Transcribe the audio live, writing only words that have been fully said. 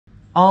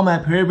On my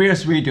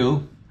previous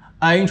video,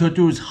 I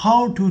introduced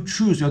how to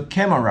choose your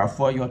camera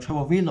for your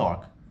travel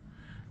vlog.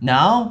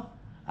 Now,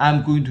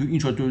 I'm going to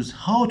introduce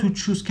how to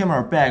choose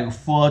camera bag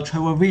for a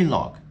travel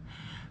vlog.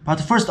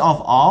 But first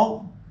of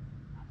all,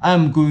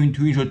 I'm going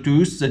to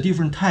introduce the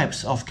different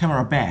types of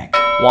camera bag.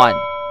 1.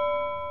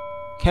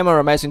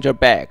 Camera messenger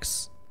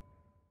bags.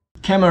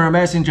 Camera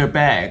messenger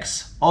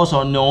bags,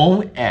 also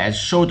known as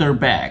shoulder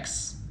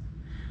bags,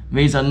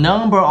 with a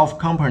number of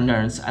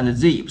components and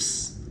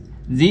zips.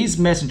 These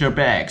messenger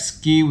bags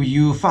give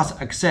you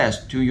fast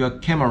access to your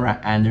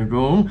camera and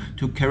room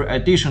to carry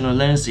additional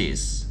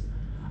lenses.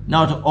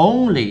 Not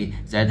only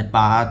that,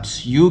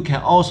 but you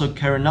can also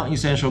carry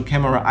non-essential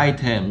camera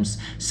items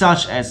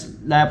such as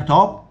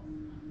laptop,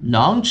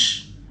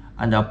 lunch,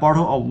 and a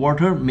bottle of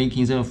water,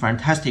 making them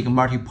fantastic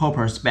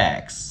multi-purpose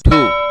bags.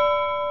 2.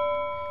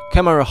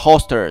 Camera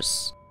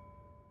holsters.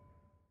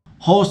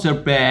 Holster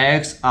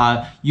bags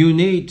are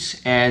unique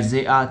as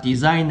they are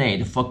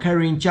designed for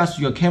carrying just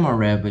your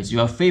camera with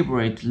your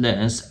favorite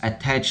lens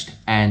attached,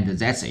 and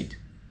that's it.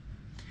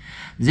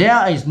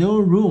 There is no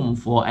room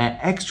for an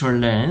extra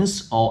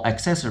lens or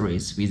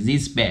accessories with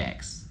these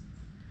bags.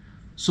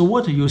 So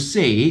what you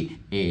see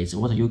is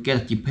what you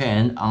get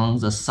depend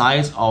on the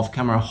size of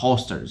camera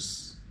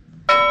holsters.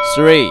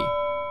 3.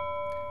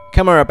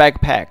 Camera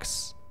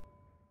backpacks.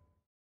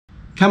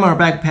 Camera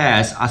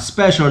backpacks are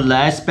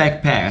specialized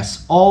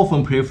backpacks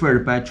often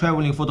preferred by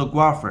traveling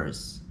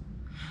photographers.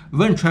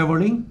 When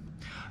traveling,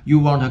 you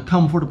want a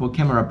comfortable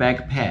camera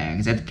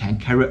backpack that can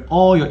carry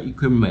all your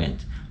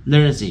equipment,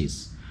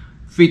 lenses,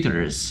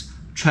 filters,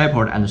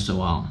 tripod, and so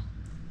on,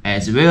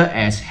 as well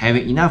as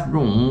having enough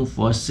room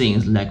for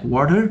things like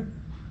water,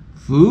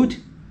 food,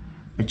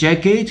 a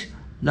jacket,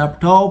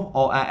 laptop,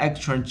 or an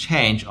extra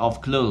change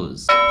of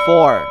clothes.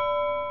 4.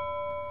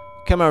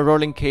 Camera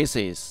rolling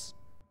cases.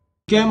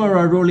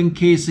 Camera rolling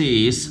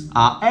cases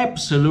are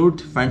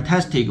absolutely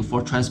fantastic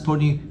for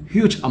transporting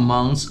huge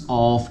amounts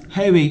of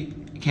heavy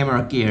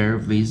camera gear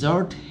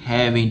without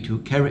having to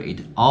carry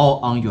it all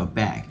on your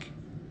back.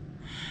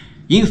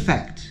 In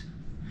fact,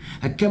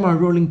 a camera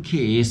rolling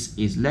case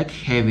is like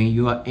having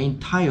your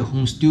entire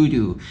home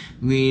studio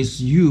with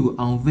you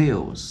on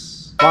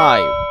wheels.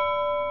 5.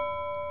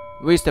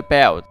 Waist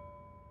belt.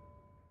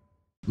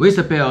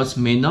 Waist belts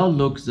may not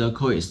look the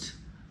coolest,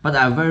 but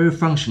are very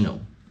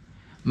functional.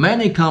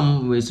 Many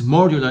come with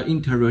modular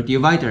interior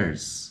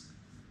dividers,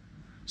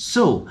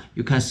 so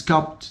you can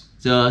sculpt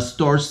the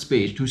storage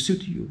space to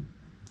suit you,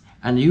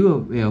 and you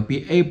will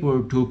be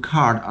able to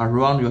cart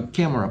around your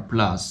camera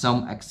plus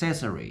some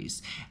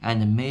accessories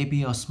and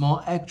maybe a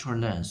small extra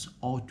lens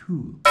or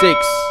two.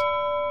 6.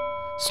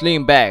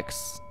 Sling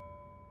bags.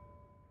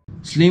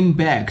 Sling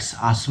bags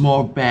are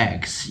small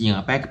bags in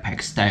a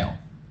backpack style,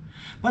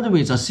 but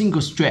with a single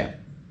strap.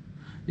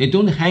 They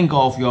don't hang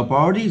off your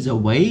body the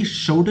way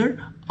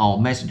shoulder or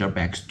messenger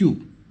bags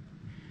do.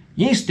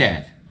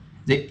 Instead,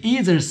 they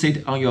either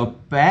sit on your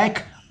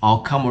back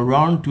or come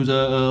around to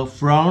the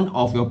front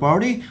of your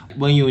body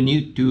when you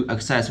need to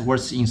access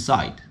what's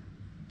inside.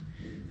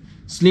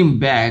 Sling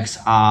bags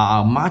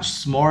are a much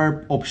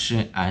smaller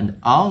option and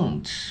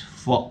aren't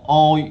for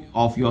all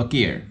of your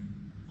gear.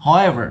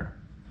 However,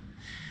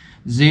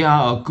 they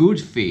are a good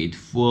fit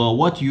for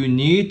what you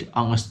need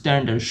on a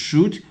standard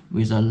shoot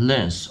with a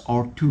lens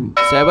or two.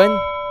 7.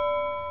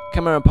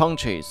 Camera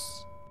punches.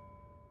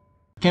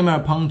 Camera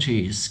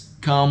punches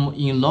come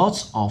in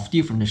lots of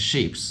different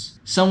shapes.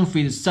 Some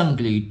fit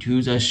snugly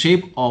to the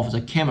shape of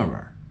the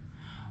camera,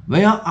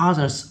 while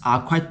others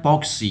are quite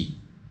boxy.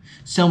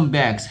 Some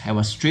bags have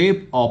a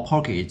strip or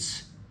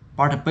pockets,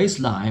 but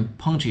baseline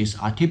punches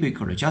are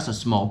typically just a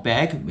small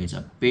bag with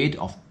a bit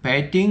of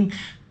padding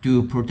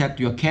to protect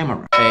your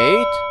camera.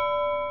 8.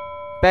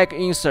 Bag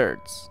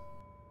inserts.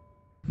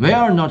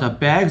 While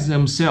not bags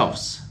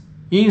themselves,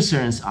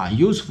 inserts are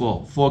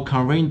useful for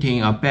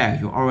converting a bag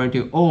you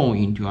already own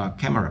into a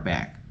camera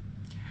bag.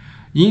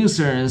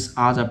 Inserts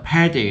are the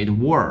padded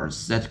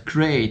walls that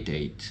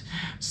create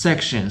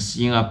sections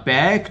in a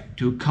bag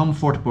to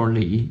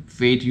comfortably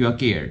fit your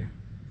gear.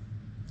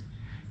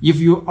 If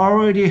you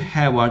already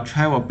have a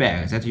travel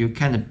bag that you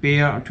can't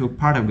bear to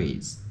part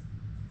with,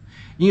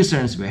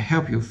 inserts will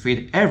help you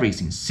fit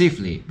everything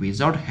safely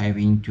without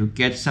having to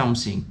get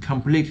something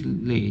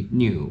completely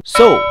new.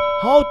 So,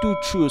 how to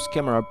choose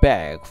camera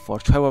bag for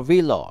travel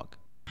vlog?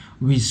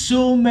 With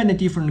so many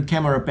different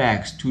camera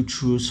bags to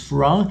choose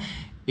from,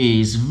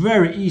 it's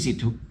very easy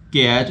to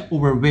get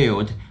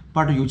overwhelmed,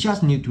 but you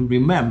just need to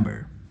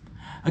remember,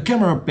 a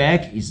camera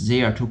bag is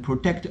there to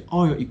protect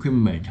all your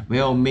equipment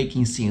while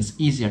making things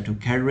easier to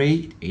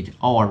carry it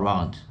all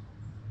around.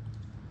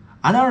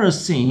 Another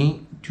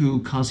thing to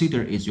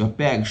consider is your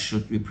bag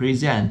should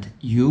represent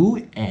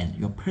you and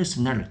your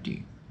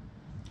personality.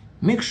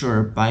 Make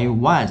sure buy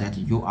one that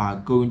you are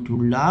going to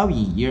love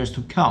in years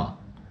to come.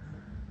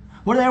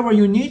 Whatever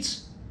you need,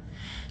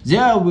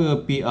 there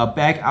will be a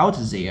bag out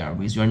there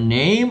with your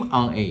name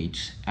on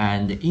it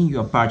and in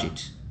your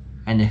budget.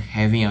 And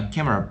having a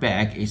camera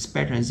bag is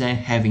better than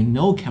having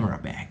no camera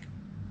bag.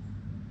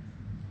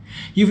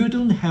 If you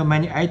don't have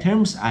many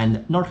items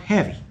and not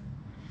heavy,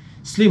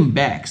 sling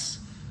bags,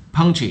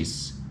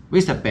 pouches,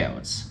 waist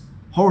belts,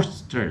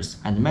 holsters,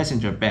 and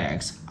messenger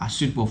bags are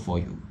suitable for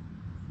you.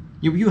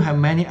 If you have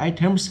many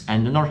items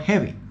and not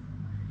heavy,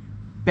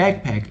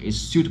 backpack is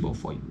suitable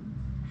for you.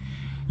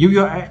 If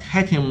your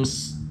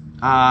items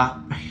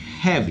are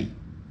heavy,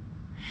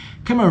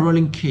 camera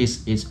rolling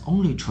case is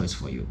only choice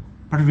for you.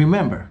 But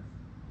remember,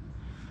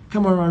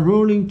 camera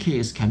rolling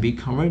case can be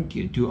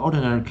converted to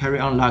ordinary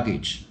carry-on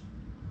luggage.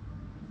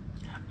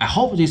 I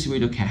hope this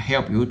video can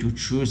help you to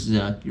choose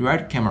the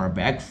right camera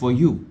bag for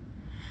you.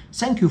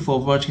 Thank you for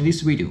watching this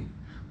video.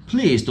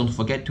 Please don't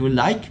forget to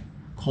like,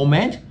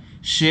 comment,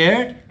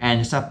 share,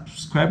 and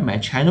subscribe my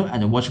channel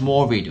and watch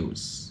more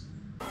videos.